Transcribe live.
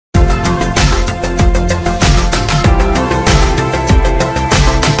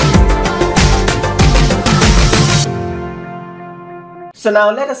So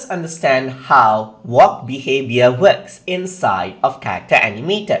now let us understand how walk behavior works inside of Character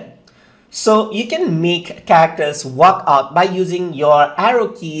Animator. So you can make characters walk out by using your arrow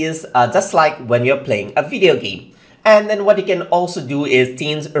keys just like when you're playing a video game. And then what you can also do is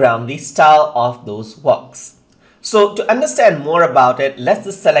change around the style of those walks. So to understand more about it, let's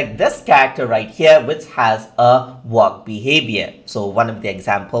just select this character right here which has a walk behavior. So one of the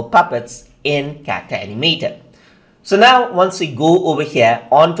example puppets in Character Animator. So now once we go over here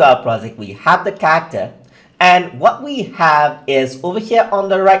onto our project, we have the character, and what we have is over here on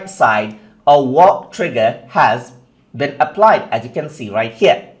the right side, a walk trigger has been applied, as you can see right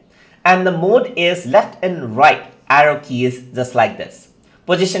here. And the mode is left and right arrow keys, just like this.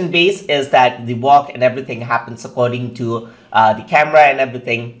 Position base is that the walk and everything happens according to the camera and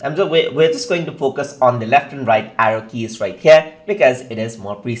everything. And so we're just going to focus on the left and right arrow keys right here because it is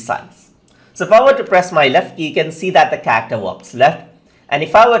more precise. So if I were to press my left key, you can see that the character walks left. And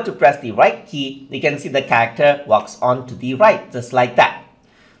if I were to press the right key, you can see the character walks on to the right, just like that.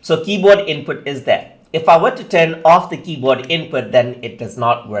 So keyboard input is there. If I were to turn off the keyboard input, then it does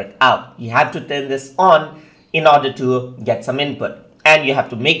not work out. You have to turn this on in order to get some input. And you have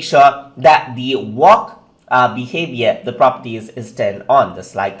to make sure that the walk behavior, the properties is turned on,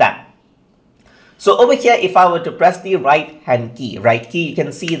 just like that. So over here, if I were to press the right key, you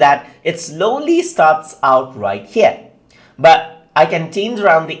can see that it slowly starts out right here. But I can change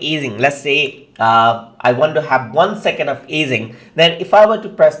around the easing. Let's say I want to have 1 second of easing. Then if I were to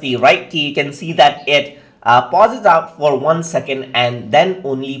press the right key, you can see that it pauses out for 1 second and then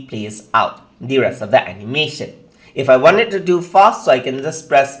only plays out the rest of the animation. If I wanted to do fast, so I can just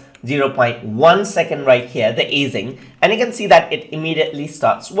press 0.1 second right here, the easing, and you can see that it immediately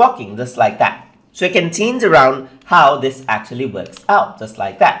starts walking, just like that. So you can change around how this actually works out, just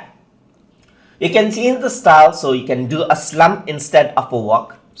like that. You can change the style, so you can do a slump instead of a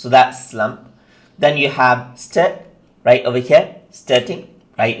walk. So that's slump. Then you have start right over here, starting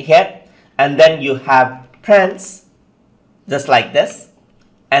right here. And then you have prance, just like this.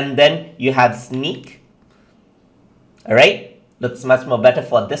 And then you have sneak. Alright, looks much more better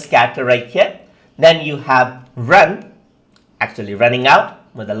for this character right here. Then you have run, actually running out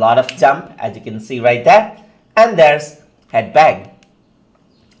with a lot of jump, as you can see right there. And there's headbang.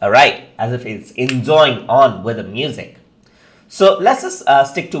 Alright, as if it's enjoying on with the music. So let's just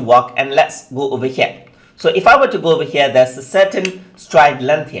stick to walk and let's go over here. So if I were to go over here, there's a certain stride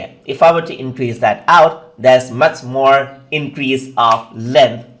length here. If I were to increase that out, there's much more increase of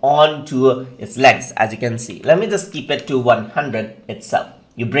length onto its legs, as you can see. Let me just keep it to 100 itself.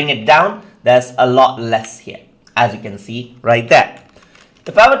 You bring it down, there's a lot less here, as you can see right there.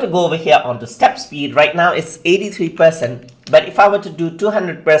 If I were to go over here onto step speed, right now it's 83%, but if I were to do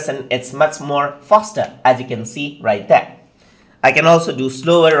 200%, it's much more faster, as you can see right there. I can also do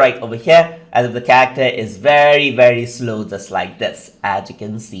slower right over here, as if the character is very slow, just like this, as you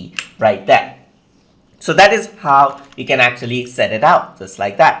can see right there. So that is how you can actually set it out, just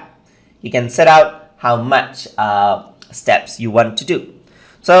like that. You can set out how much steps you want to do.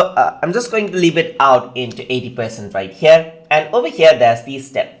 So I'm just going to leave it out into 80% right here. And over here, there's the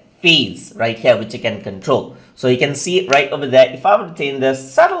step phase right here, which you can control. So you can see right over there, if I were to change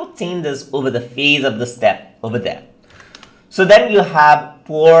this, subtle changes over the phase of the step over there. So then you have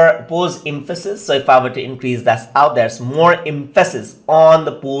pose emphasis. So if I were to increase that out, there's more emphasis on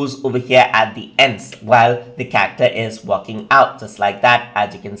the pose over here at the ends while the character is walking out, just like that,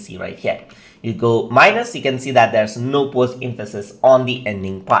 as you can see right here. You go minus, you can see that there's no pose emphasis on the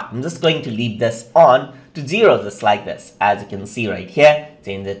ending part. I'm just going to leave this on to 0, just like this, as you can see right here.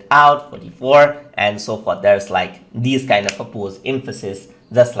 Change it out, 44, and so forth. There's like these kind of a pose emphasis,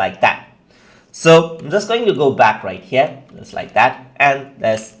 just like that. So I'm just going to go back right here, just like that, and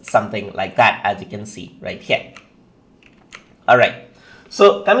there's something like that, as you can see right here. Alright,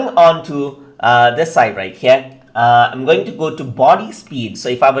 so coming on to this side right here, I'm going to go to body speed. So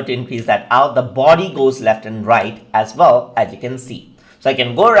if I were to increase that out, the body goes left and right as well, as you can see. So I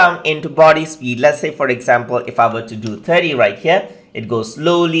can go around into body speed. Let's say, for example, if I were to do 30 right here, it goes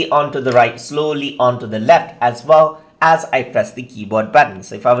slowly onto the right, slowly onto the left as well as I press the keyboard button.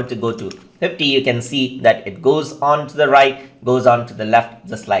 So if I were to go to 50, you can see that it goes on to the right, goes on to the left,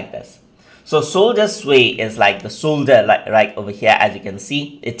 just like this. So shoulder sway is like the shoulder right over here, as you can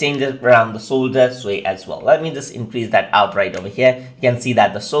see. It changes around the shoulder sway as well. Let me just increase that out right over here. You can see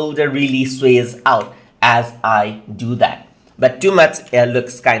that the shoulder really sways out as I do that. But too much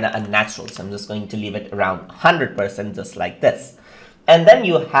looks kind of unnatural. So I'm just going to leave it around 100%, just like this. And then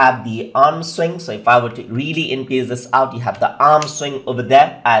you have the arm swing. So if I were to really increase this out, you have the arm swing over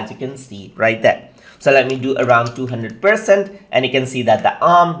there, as you can see right there. So let me do around 200%, and you can see that the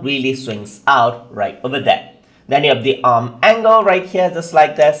arm really swings out right over there. Then you have the arm angle right here, just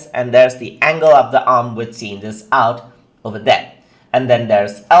like this, and there's the angle of the arm which changes out over there. And then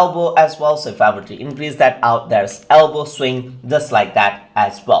there's elbow as well, so if I were to increase that out, there's elbow swing just like that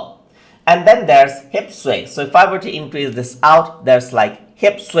as well. And then there's hip sway, so if I were to increase this out, there's like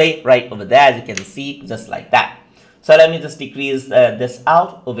hip sway right over there, as you can see, just like that. So let me just decrease this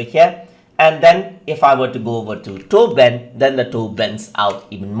out over here. And then if I were to go over to toe bend, then the toe bends out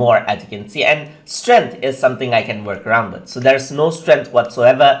even more, as you can see. And strength is something I can work around with. So there's no strength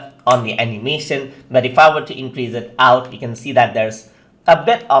whatsoever on the animation. But if I were to increase it out, you can see that there's a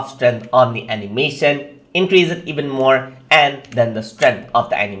bit of strength on the animation. Increase it even more, and then the strength of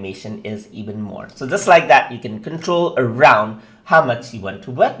the animation is even more. So just like that, you can control around how much you want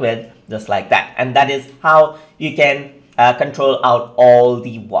to work with, just like that. And that is how you can control out all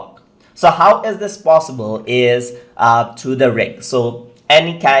the walk. So how is this possible is through the rig. So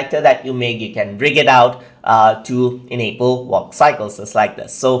any character that you make, you can rig it out to enable walk cycles just like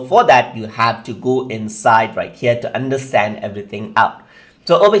this. So for that, you have to go inside right here to understand everything out.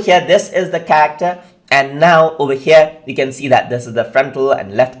 So over here, this is the character. And now over here, you can see that this is the frontal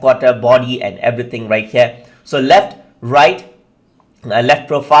and left quarter, body and everything right here. So left, right, left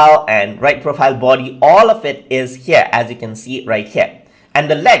profile and right profile body, all of it is here, as you can see right here. And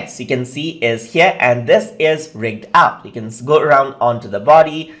the legs you can see is here, and this is rigged out. You can go around onto the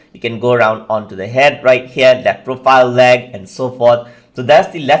body, you can go around onto the head right here, left profile leg and so forth. So there's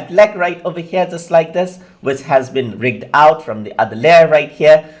the left leg right over here, just like this, which has been rigged out from the other layer right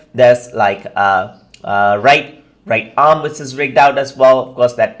here. There's like right arm, which is rigged out as well. Of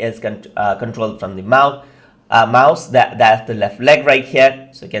course, that is controlled from the mouse. That's the left leg right here.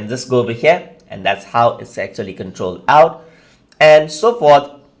 So you can just go over here, and that's how it's actually controlled out. And so forth,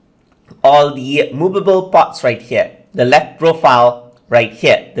 all the movable parts right here, the left profile right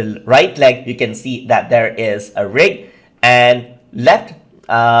here, the right leg, you can see that there is a rig, and left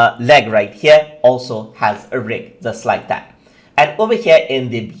leg right here also has a rig, just like that. And over here in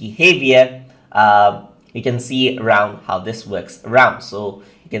the behavior, you can see around how this works around. So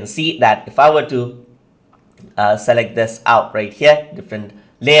you can see that if I were to select this out right here, different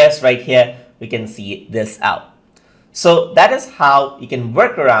layers right here, we can see this out. So that is how you can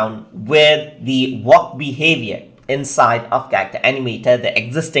work around with the walk behavior inside of Character Animator, the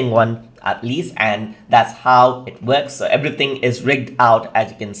existing one at least, and that's how it works. So everything is rigged out,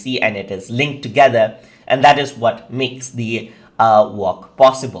 as you can see, and it is linked together, and that is what makes the walk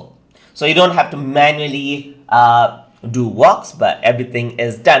possible. So you don't have to manually do walks, but everything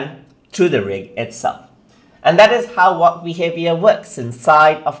is done through the rig itself. And that is how walk behavior works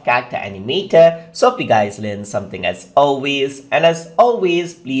inside of Character Animator. So hope you guys learned something as always. And as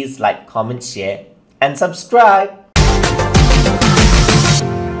always, please like, comment, share, and subscribe.